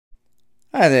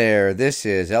Hi there, this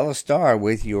is Ella Starr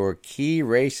with your Key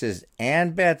Races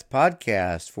and Bets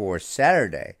podcast for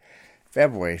Saturday,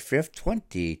 February 5th,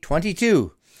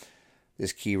 2022.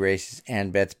 This Key Races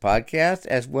and Bets podcast,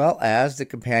 as well as the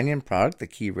companion product, the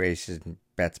Key Races and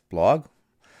Bets blog,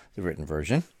 the written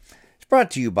version, is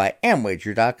brought to you by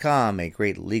Amwager.com, a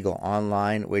great legal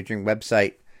online wagering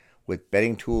website with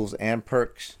betting tools and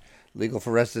perks. Legal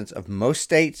for residents of most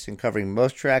states and covering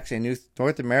most tracks in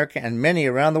North America and many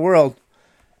around the world.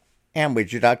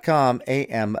 Amwager.com,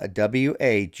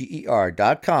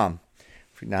 AMWAGER.com.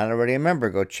 If you're not already a member,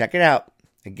 go check it out.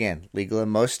 Again, legal in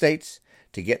most states.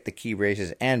 To get the Key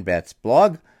Races and Bets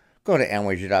blog, go to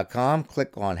Amwager.com,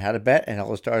 click on How to Bet and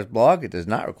Ella Starr's blog. It does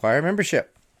not require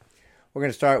membership. We're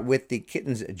going to start with the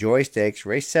Kittens Joy Stakes,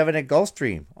 race 7 at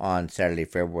Gulfstream on Saturday,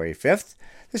 February 5th.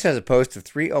 This has a post of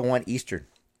 3:01 Eastern.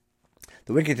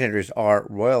 The win contenders are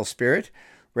Royal Spirit,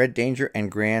 Red Danger, and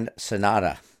Grand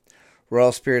Sonata.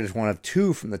 Royal Spirit is one of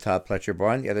two from the Todd Pletcher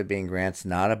barn, the other being Grand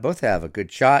Sonata. Both have a good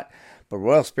shot, but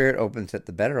Royal Spirit opens at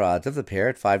the better odds of the pair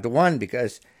at 5-1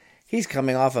 because he's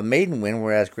coming off a maiden win,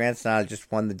 whereas Grand Sonata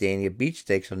just won the Dania Beach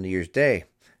Stakes on New Year's Day.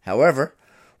 However,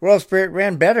 Royal Spirit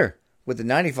ran better with the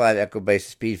 95 Equibase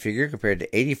speed figure compared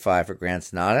to 85 for Grand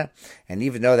Sonata, and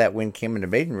even though that win came in a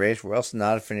maiden race, Royal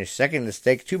Sonata finished second in the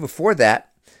stakes two before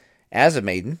that as a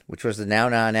maiden, which was the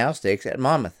Now Stakes at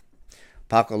Monmouth.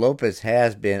 Paco Lopez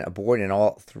has been aboard in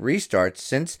all three starts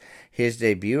since his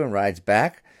debut and rides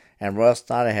back, and Royal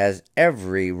Sonata has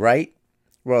every right,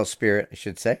 Royal Spirit, I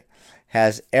should say,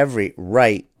 has every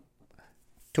right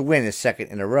to win his second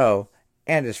in a row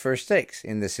and his first stakes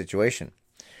in this situation.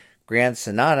 Grand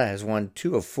Sonata has won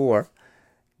 2 of 4,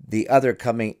 the other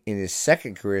coming in his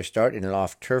second career start in an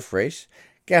off-turf race.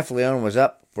 Gaffalione was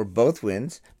up for both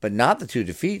wins, but not the 2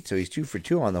 defeats, so he's 2 for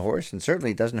 2 on the horse, and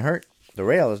certainly doesn't hurt. The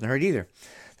rail doesn't hurt either.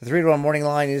 The 3-1 morning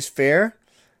line is fair,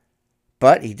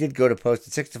 but he did go to post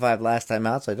at 6-5 last time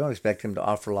out, so I don't expect him to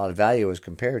offer a lot of value as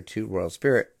compared to Royal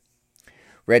Spirit.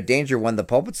 Red Danger won the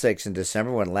Pulpit Stakes in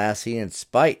December when last seen in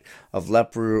spite of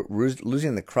Leperoux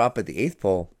losing the crop at the 8th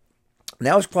pole.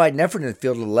 That was quite an effort in the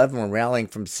field of 11 when rallying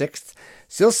from 6th,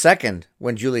 still second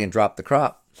when Julian dropped the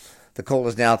crop. The colt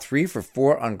is now 3 for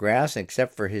 4 on grass, and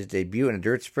except for his debut in a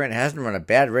dirt sprint, hasn't run a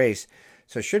bad race,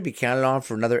 so should be counted on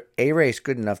for another A race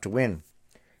good enough to win.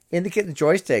 In the Kittens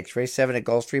Joy Stakes, race 7 at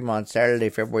Gulfstream on Saturday,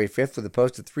 February 5th with a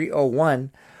post of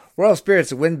 3:01, Royal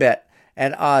Spirit's a win bet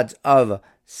at odds of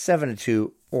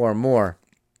 7-2 or more.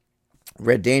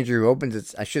 Red Danger, who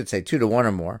opens at, 2-1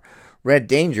 or more. Red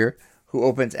Danger, who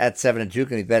opens at 7-2,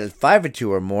 can be bet at 5-2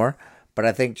 or more, but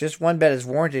I think just one bet is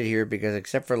warranted here because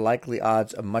except for likely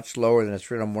odds of much lower than a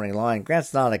 3-1 morning line, Grand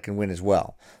Sonata can win as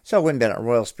well. So a win bet on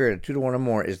Royal Spirit at 2-1 or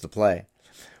more is the play.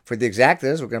 For the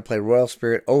exactas, we're going to play Royal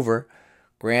Spirit over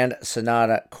Grand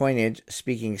Sonata, Coinage,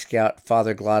 Speaking Scout,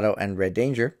 Father Glotto, and Red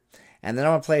Danger. And then I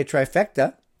want to play a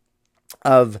trifecta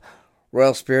of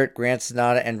Royal Spirit, Grand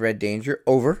Sonata, and Red Danger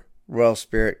over Royal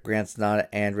Spirit, Grand Sonata,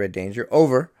 and Red Danger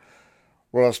over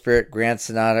Royal Spirit, Grand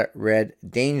Sonata, Red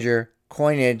Danger,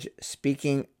 Coinage,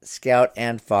 Speaking Scout,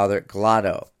 and Father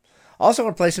Glotto. Also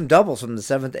want to play some doubles from the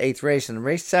 7th to 8th race. In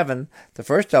race 7, the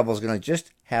first double is going to just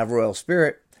have Royal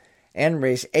Spirit, and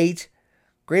race 8,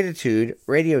 Gratitude,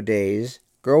 Radio Days,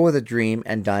 Girl with a Dream,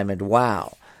 and Diamond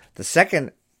Wow. The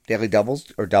second daily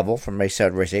doubles, or double, from race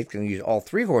 7 to race 8, going to use all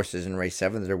 3 horses in race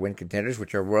 7 that are win contenders,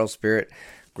 which are Royal Spirit,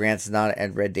 Grand Sonata,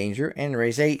 and Red Danger. And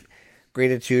race 8,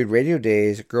 Gratitude, Radio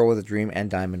Days, Girl with a Dream, and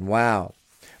Diamond Wow.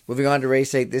 Moving on to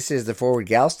race 8, this is the Forward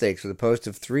Gal Stakes with a post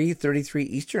of 3:33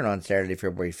 Eastern on Saturday,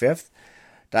 February 5th.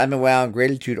 Diamond Wow and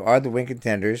Gratitude are the win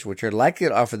contenders, which are likely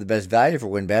to offer the best value for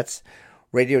win bets.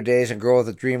 Radio Days and Girl with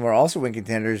a Dream are also win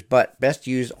contenders, but best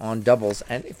used on doubles.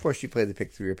 And, of course, you play the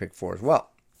pick 3 or pick 4 as well.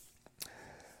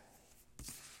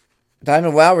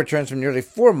 Diamond Wow returns from nearly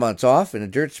 4 months off in a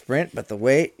dirt sprint, but the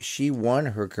way she won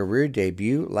her career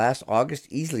debut last August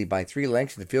easily by 3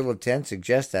 lengths in the field of 10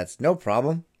 suggests that's no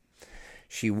problem.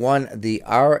 She won the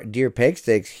Our Dear Peg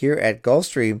Stakes here at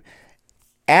Gulfstream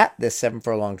at the 7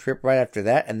 furlong trip right after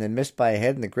that, and then missed by a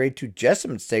head in the Grade 2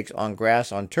 Jessamine Stakes on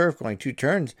grass on turf, going 2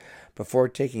 turns before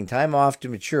taking time off to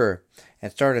mature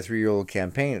and start a 3-year-old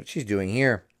campaign, which she's doing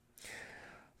here.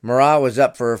 Marat was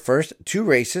up for her first 2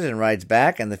 races and rides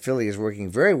back, and the filly is working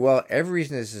very well. Every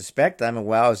reason to suspect Diamond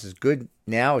Wow is as good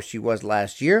now as she was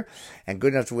last year, and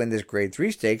good enough to win this Grade 3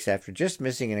 stakes after just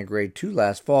missing in a Grade 2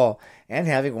 last fall and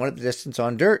having won at the distance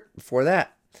on dirt before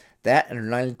that. That and her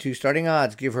 9-2 starting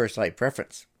odds give her a slight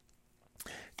preference.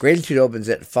 Gratitude opens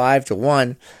at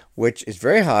 5-1, which is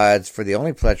very high odds for the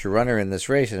only Pletcher runner in this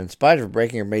race, and in spite of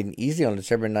breaking her maiden easily on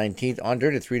December 19th on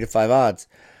dirt at 3-5 odds.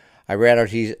 Irad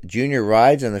Ortiz Jr.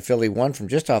 rides, and the filly won from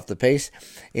just off the pace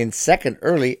in second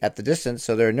early at the distance,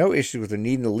 so there are no issues with her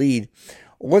needing the lead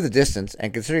or the distance.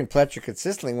 And considering Pletcher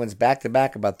consistently wins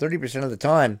back-to-back about 30% of the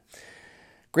time,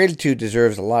 Gratitude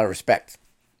deserves a lot of respect.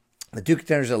 The two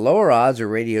contenders at lower odds are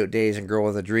Radio Days and Girl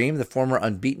with a Dream, the former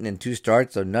unbeaten in 2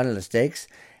 starts, though none in the stakes,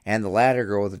 and the latter,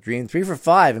 Girl with a Dream, 3 for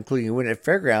 5, including a win at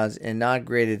Fairgrounds in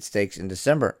non-graded stakes in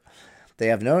December. They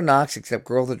have no knocks except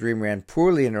Girl with a Dream ran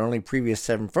poorly in her only previous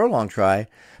 7-furlong try,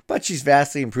 but she's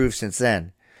vastly improved since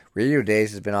then. Radio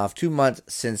Days has been off 2 months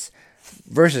since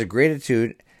versus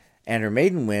Gratitude, and her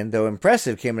maiden win, though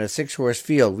impressive, came in a 6-horse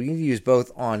field. We need to use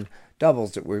both on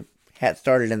doubles that were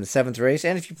started in the 7th race,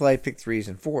 and if you play, pick 3s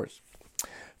and 4s.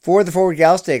 For the Forward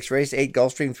Gal Stakes, race 8,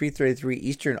 Gulfstream, 3:33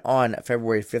 Eastern on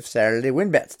February 5th, Saturday.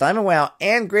 Win bets, Diamond Wow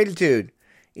and Gratitude.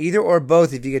 Either or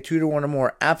both, if you get 2 to 1 or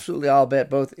more, absolutely I'll bet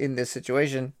both in this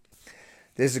situation.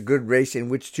 This is a good race in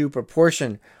which to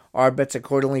proportion our bets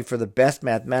accordingly for the best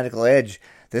mathematical edge.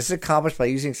 This is accomplished by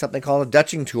using something called a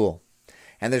Dutching tool.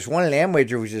 And there's one in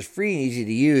Amwager which is free and easy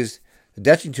to use. The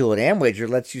Dutching tool at Amwager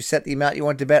lets you set the amount you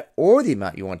want to bet or the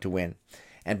amount you want to win.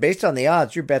 And based on the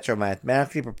odds, your bets are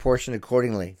mathematically proportioned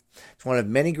accordingly. It's one of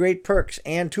many great perks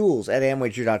and tools at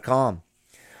Amwager.com.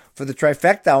 For the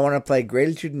trifecta, I want to play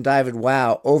Gratitude and Diamond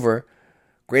Wow over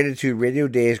Gratitude Radio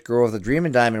Days Girl with a Dream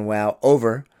and Diamond Wow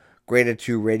over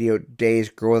Gratitude Radio Days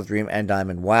Girl with a Dream and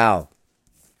Diamond Wow.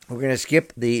 We're going to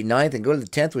skip the 9th and go to the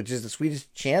 10th, which is the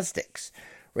Swedish Chance Stakes.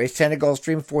 Race 10 at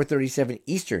Gulfstream, 4:37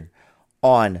 Eastern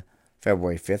on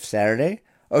February 5th, Saturday.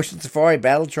 Ocean Safari,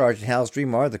 Battle Charge, and Hal's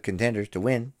Dream are the contenders to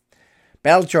win.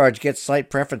 Battle Charge gets slight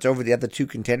preference over the other two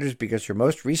contenders because her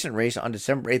most recent race on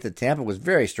December 8th at Tampa was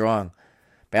very strong.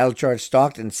 Battle Charge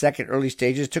stalked in second early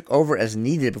stages, took over as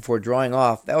needed before drawing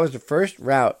off. That was the first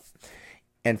route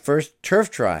and first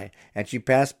turf try, and she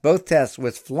passed both tests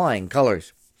with flying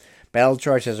colors. Battle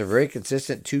Charge has a very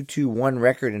consistent 2-2-1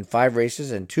 record in 5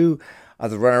 races, and 2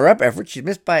 of the runner-up efforts she's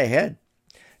missed by a head.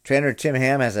 Trainer Tim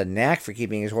Ham has a knack for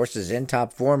keeping his horses in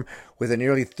top form with a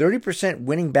nearly 30%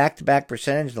 winning back-to-back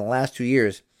percentage in the last 2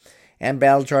 years. And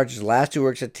Battle Charge's last 2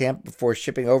 works at Tampa before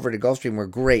shipping over to Gulfstream were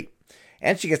great.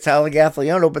 And she gets Tyler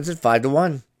Gaffalione, opens at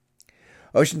 5-1.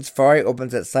 Ocean Safari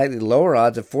opens at slightly lower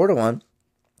odds of 4-1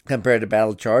 compared to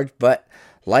Battle Charge, but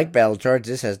like Battle Charge,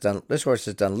 this horse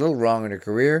has done little wrong in her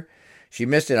career. She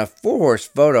missed in a 4-horse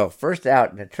photo, first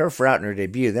out in a turf route in her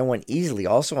debut, then went easily,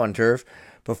 also on turf,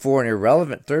 before an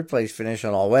irrelevant third-place finish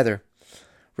on all-weather.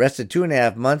 Rested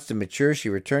 2.5 months to mature, she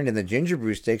returned in the Ginger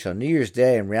Brew Stakes on New Year's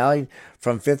Day and rallied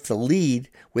from 5th to lead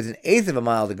with an 1/8 of a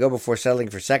mile to go before settling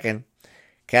for second.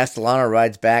 Castellano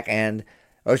rides back, and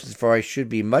Ocean Safari should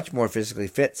be much more physically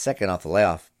fit, second off the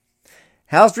layoff.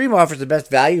 Hal's Dream offers the best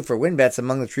value for win bets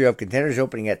among the trio of contenders,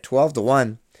 opening at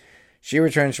 12-1. She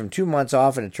returns from 2 months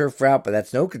off in a turf route, but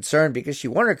that's no concern because she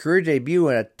won her career debut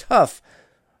in a tough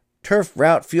turf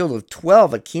route field of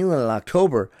 12 at Keeneland in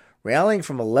October, rallying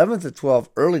from 11th to 12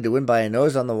 early to win by a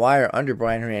nose on the wire under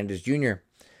Brian Hernandez Jr.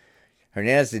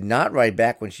 Hernandez did not ride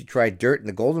back when she tried dirt in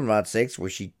the Goldenrod Stakes, where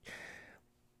she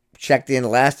checked in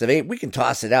last of 8. We can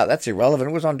toss it out. That's irrelevant.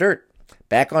 It was on dirt.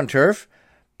 Back on turf,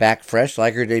 back fresh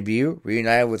like her debut,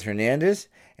 reunited with Hernandez,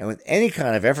 and with any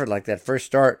kind of effort like that first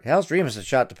start, Hal's Dream has a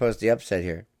shot to post the upset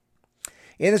here.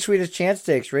 In the Swedish Chance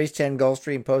Stakes, race 10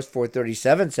 Gulfstream post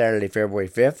 4:37 Saturday, February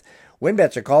 5th. Win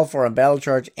bets are called for on Battle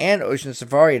Charge and Ocean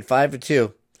Safari at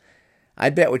 5-2.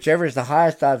 I'd bet whichever is the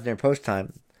highest odds in their post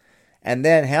time. And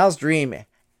then Hal's Dream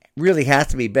really has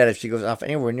to be bet if she goes off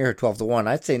anywhere near her 12-1.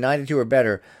 I'd say 9-2 or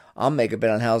better. I'll make a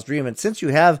bet on Hal's Dream. And since you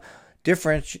have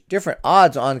different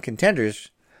odds on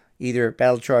contenders, either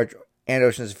Battle Charge and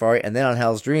Ocean Safari, and then on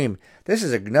Hal's Dream, this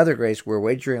is another race where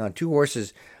wagering on 2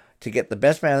 horses to get the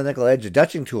best mathematical edge, a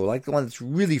Dutching tool, like the one that's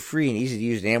really free and easy to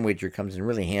use in Amwager, comes in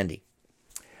really handy.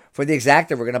 For the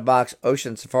exacta, we're going to box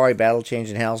Ocean Safari, Battle Change,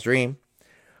 and Hal's Dream.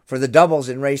 For the doubles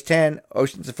in race 10,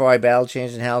 Ocean Safari, Battle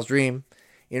Change, and Hal's Dream.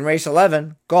 In race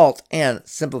 11, Galt and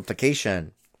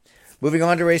Simplification. Moving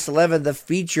on to race 11, the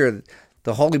feature,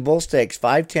 the Holy Bull Stakes,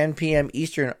 5:10 p.m.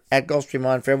 Eastern at Gulfstream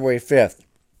on February 5th.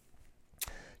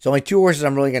 There's only 2 horses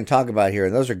I'm really going to talk about here,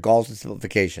 and those are Galt and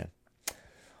Simplification.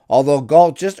 Although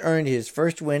Galt just earned his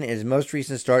first win in his most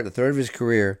recent start, the 3rd of his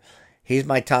career, he's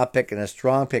my top pick and a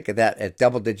strong pick at that at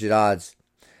double-digit odds.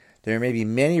 There may be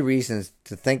many reasons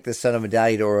to think the son of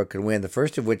Medaglia d'Oro can win, the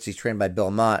first of which he's trained by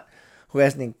Bill Mott, who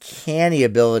has an uncanny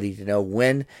ability to know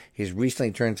when his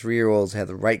recently turned 3-year-olds have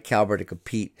the right caliber to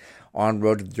compete on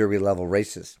road to the Derby level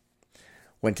races.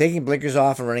 When taking blinkers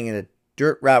off and running in a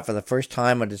dirt route for the first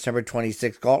time on December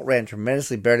 26th, Galt ran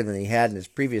tremendously better than he had in his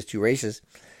previous 2 races.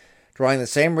 Drawing the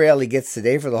same rail he gets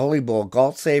today for the Holy Bull,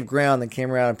 Galt saved ground, then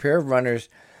came around a pair of runners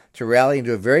to rally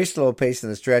into a very slow pace in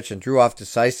the stretch and drew off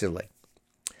decisively.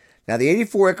 Now, the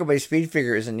 84 Equibase speed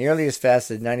figure isn't nearly as fast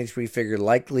as the 93 figure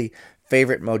likely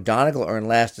favorite Mo Donegal earned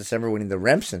last December winning the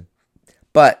Remsen,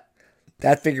 but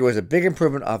that figure was a big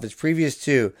improvement off his previous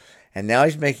two, and now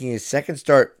he's making his second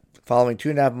start following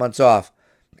 2.5 months off.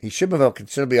 He should move up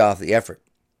considerably off the effort.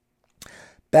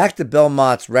 Back to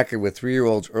Belmont's record with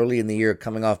 3-year-olds early in the year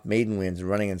coming off maiden wins and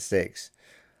running in stakes.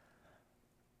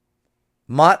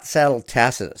 Mott saddled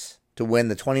Tacitus to win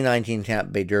the 2019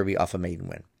 Tampa Bay Derby off a maiden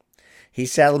win. He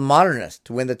saddled Modernist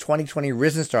to win the 2020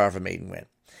 Risen Star off a maiden win.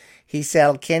 He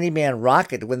saddled Candyman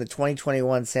Rocket to win the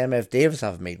 2021 Sam F. Davis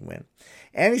off a maiden win.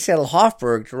 And he saddled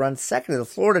Hofburg to run second in the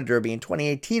Florida Derby in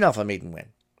 2018 off a maiden win.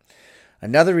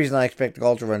 Another reason I expect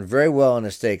Galt to run very well in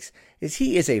the stakes is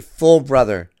he is a full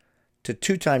brother to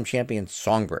two-time champion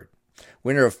Songbird,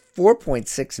 winner of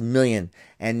 $4.6 million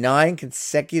and 9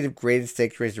 consecutive graded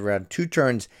stakes races around 2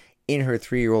 turns in her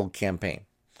 3-year-old campaign.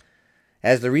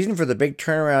 As the reason for the big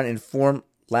turnaround in form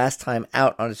last time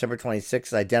out on December 26th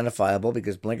is identifiable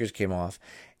because blinkers came off,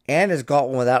 and as Galt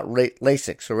went without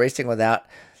Lasix, so racing without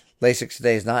Lasix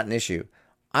today is not an issue.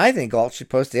 I think Galt should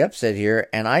post the upset here,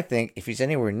 and I think if he's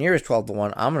anywhere near his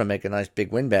 12-1, I'm going to make a nice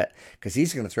big win bet because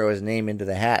he's going to throw his name into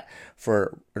the hat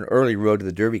for an early road to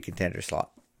the Derby contender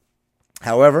slot.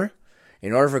 However,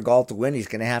 in order for Galt to win, he's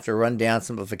going to have to run down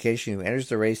Simplification, who enters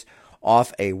the race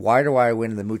off a wire-to-wire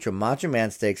win in the Mucho Macho Man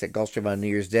Stakes at Gulfstream on New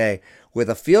Year's Day with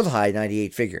a field-high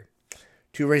 98 figure.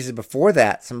 2 races before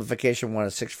that, Simplification won a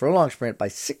 6-furlong sprint by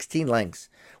 16 lengths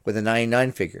with a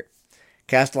 99 figure.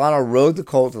 Castellano rode the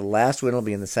colt to the last win. Will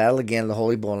be in the saddle again of the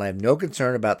Holy Bull, and I have no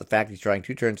concern about the fact he's trying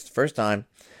 2 turns the first time,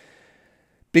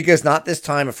 because not this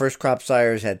time a first crop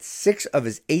sire has had 6 of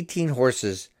his 18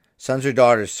 horses, sons or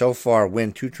daughters, so far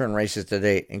win 2-turn races to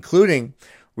date, including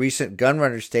recent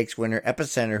Gunrunner Stakes winner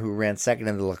Epicenter, who ran second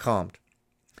in the Lecomte.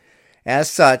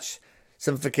 As such,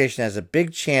 Simplification has a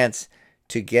big chance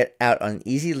to get out on an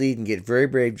easy lead and get very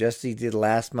brave, just as he did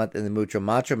last month in the Mucho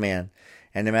Macho Man.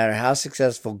 And no matter how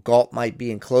successful Galt might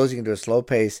be in closing into a slow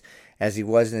pace, as he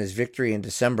was in his victory in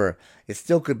December, it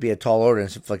still could be a tall order and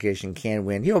Simplification can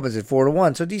win. He opens at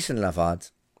 4-1, so decent enough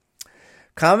odds.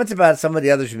 Comments about some of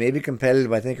the others who may be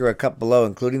competitive, I think, are a cup below,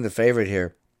 including the favorite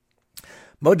here.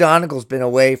 Mo Donegal's been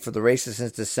away for the races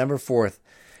since December 4th,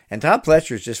 and Tom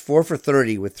Pletcher is just 4 for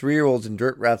 30, with 3-year-olds in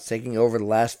dirt routes taking over the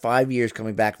last 5 years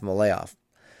coming back from a layoff.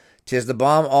 Tis the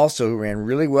Bomb also, who ran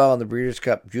really well in the Breeders'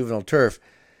 Cup Juvenile Turf,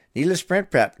 needed a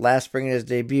sprint prep last spring in his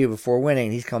debut before winning,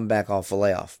 and he's come back off a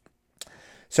layoff.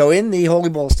 So in the Holy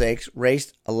Bull Stakes,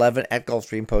 race 11 at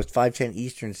Gulfstream, post 5:10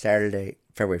 Eastern, Saturday,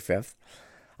 February 5th,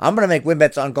 I'm going to make win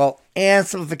bets on Galt and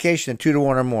Simplification at 2-1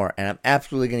 or more, and I'm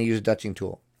absolutely going to use a Dutching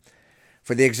tool.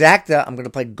 For the exacta, I'm going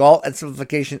to play Galt and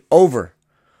Simplification over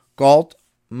Galt,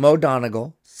 Mo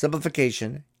Donegal,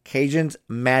 Simplification, Cajun's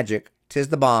Magic, Tis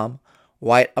the Bomb,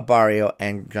 White Abarrio,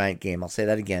 and Giant Game. I'll say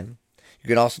that again. You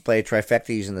can also play a trifecta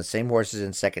using the same horses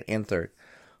in second and third.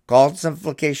 Galt,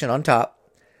 Simplification on top.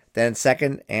 Then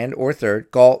second and or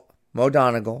third, Galt, Mo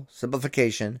Donegal,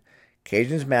 Simplification,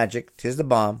 Cajun's Magic, Tis the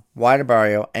Bomb, White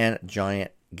Abarrio, and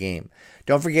Giant Game.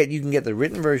 Don't forget you can get the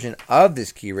written version of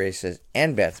this Key Races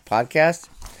and Bets podcast,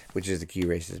 which is the Key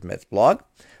Races and Bets blog,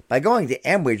 by going to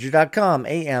amwager.com,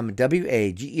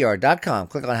 amwager.com.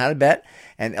 Click on How to Bet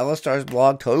and Ella Star's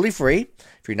blog, totally free.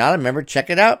 If you're not a member, check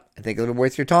it out. I think it'll be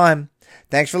worth your time.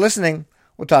 Thanks for listening.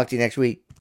 We'll talk to you next week.